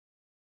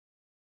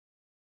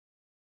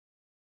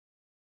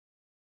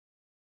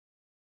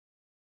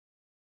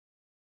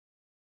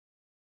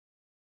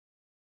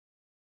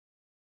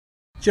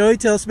Joey,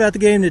 tell us about the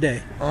game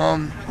today.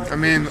 I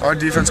mean, our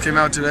defense came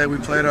out today. We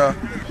played our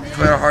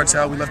hearts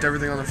out. We left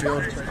everything on the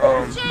field.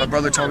 My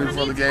brother told me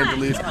before the game to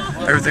leave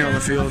everything on the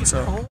field.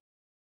 So.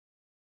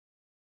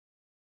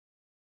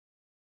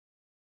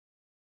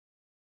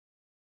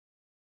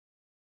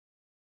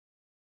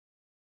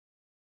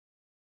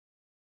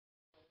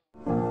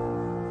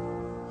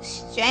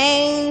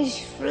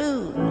 Strange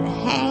fruit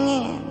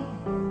hanging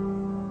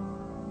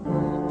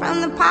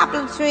from the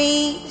poplar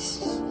trees,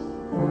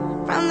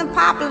 from the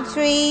poplar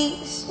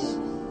trees.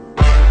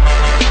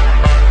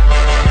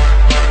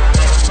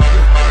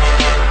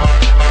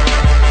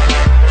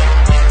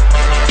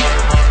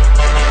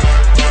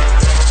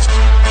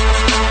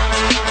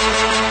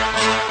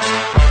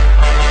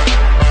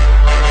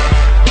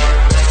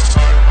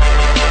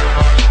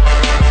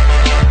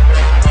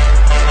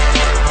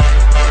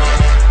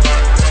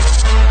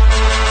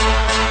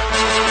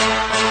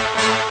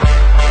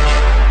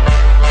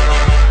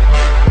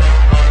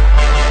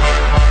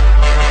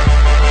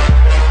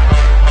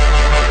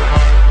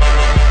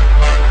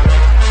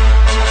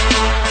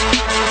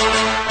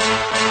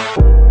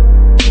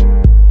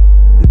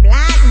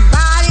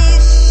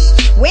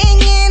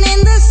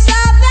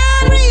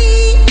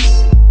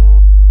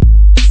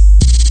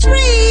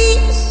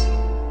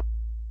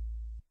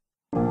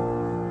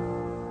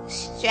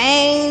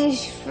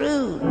 Strange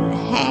fruit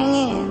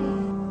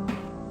hanging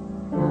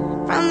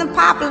from the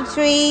poplar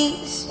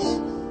trees,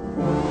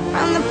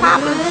 from the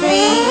poplar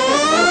trees.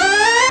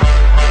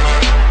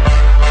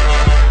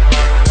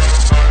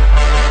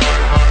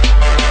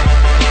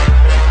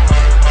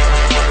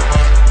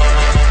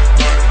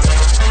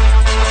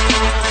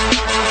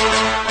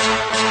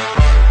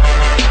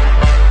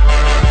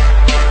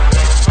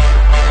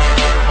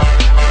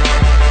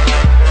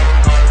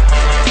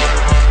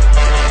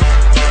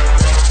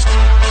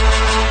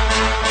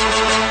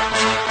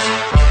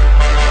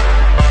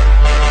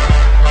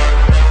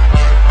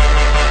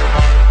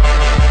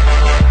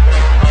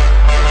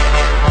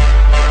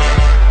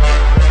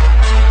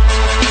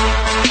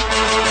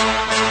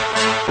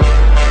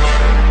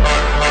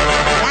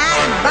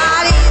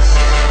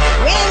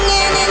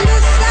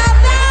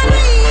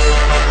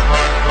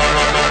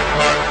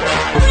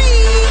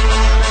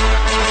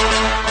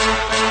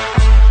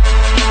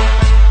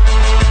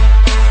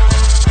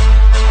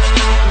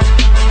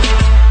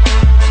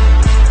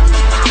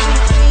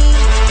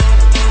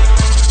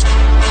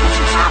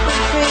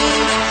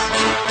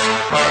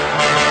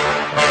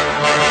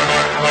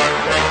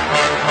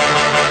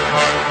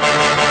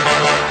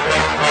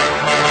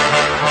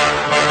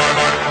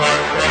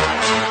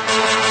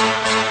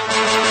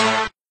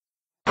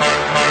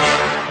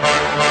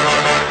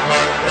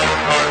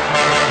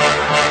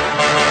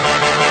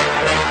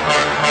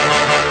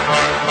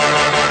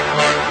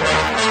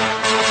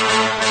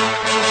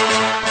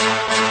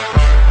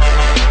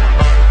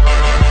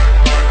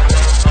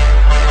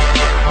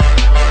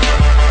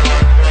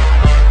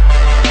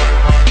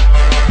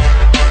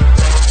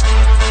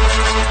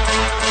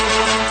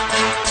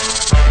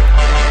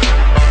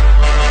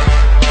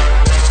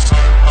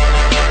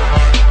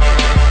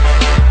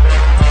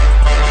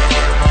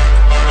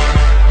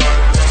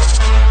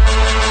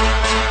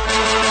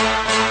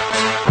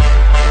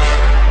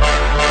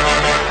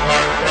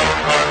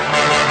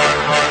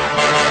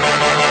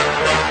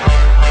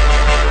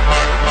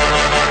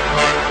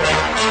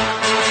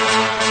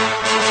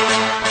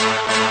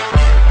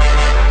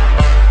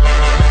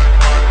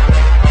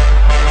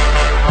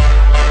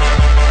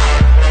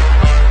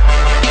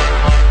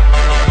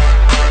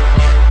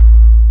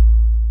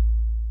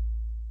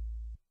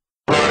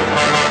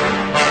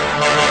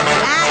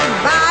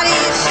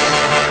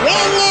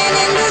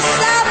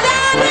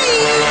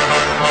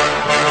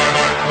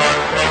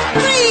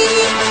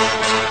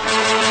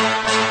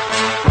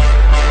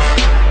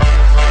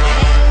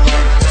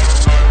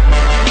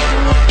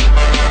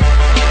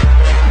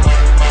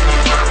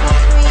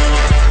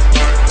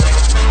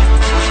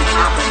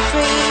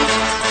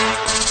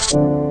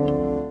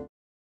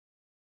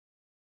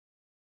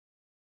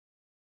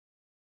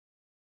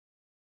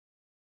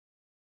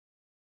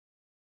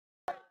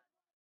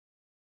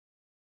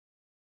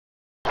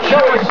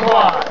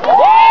 Slye.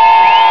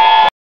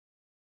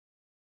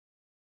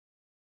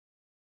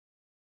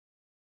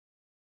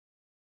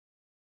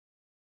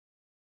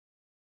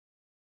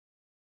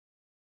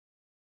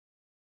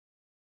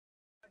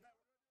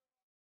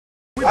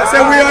 I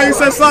said we are. You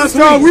said Slye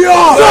strong. We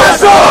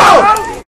are.